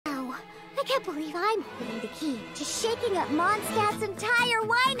I can't believe I'm holding the key to shaking up Mondstadt's entire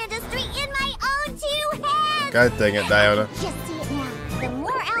wine industry in my own two hands! God dang it, Diona. Just see it now. The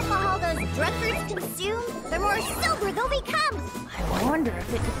more alcohol those drunkards consume, the more sober they'll become! I wonder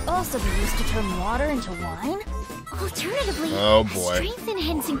if it could also be used to turn water into wine? Alternatively, oh a boy,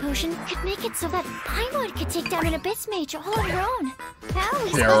 strength-enhancing potion could make it so that Pinewood could take down an Abyss Mage all on her own. How are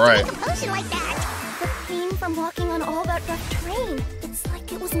we Yeah, supposed right. to make a potion like that? The pain from walking on all that rough terrain. It's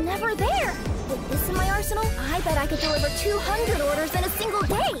like it was never there. With this in my arsenal, I bet I could deliver 200 orders in a single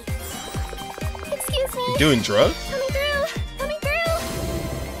day. Excuse me. you doing drugs? Coming through. Coming through.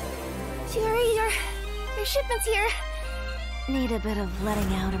 Chiori, your shipment's here. Need a bit of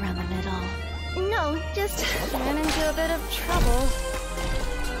letting out around the middle. No, just ran into a bit of trouble.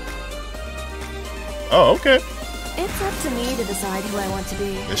 Oh, okay. It's up to me to decide who I want to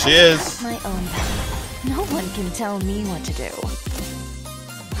be. There she is. My own path. No one can tell me what to do.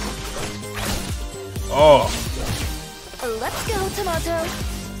 Oh. Let's go, Tomato.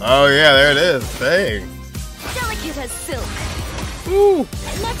 Oh yeah, there it is. Dang. Delicate as silk. Ooh.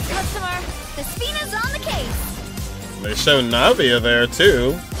 Next customer, the Spina's on the case. They show Navia there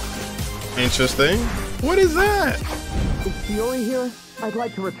too. Interesting. What is that? Is Chiori here? I'd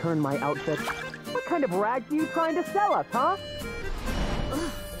like to return my outfit. What kind of rags are you trying to sell us, huh?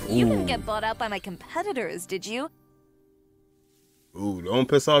 You didn't get bought out by my competitors, did you? Ooh, don't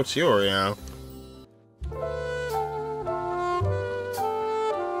piss off Chiori now.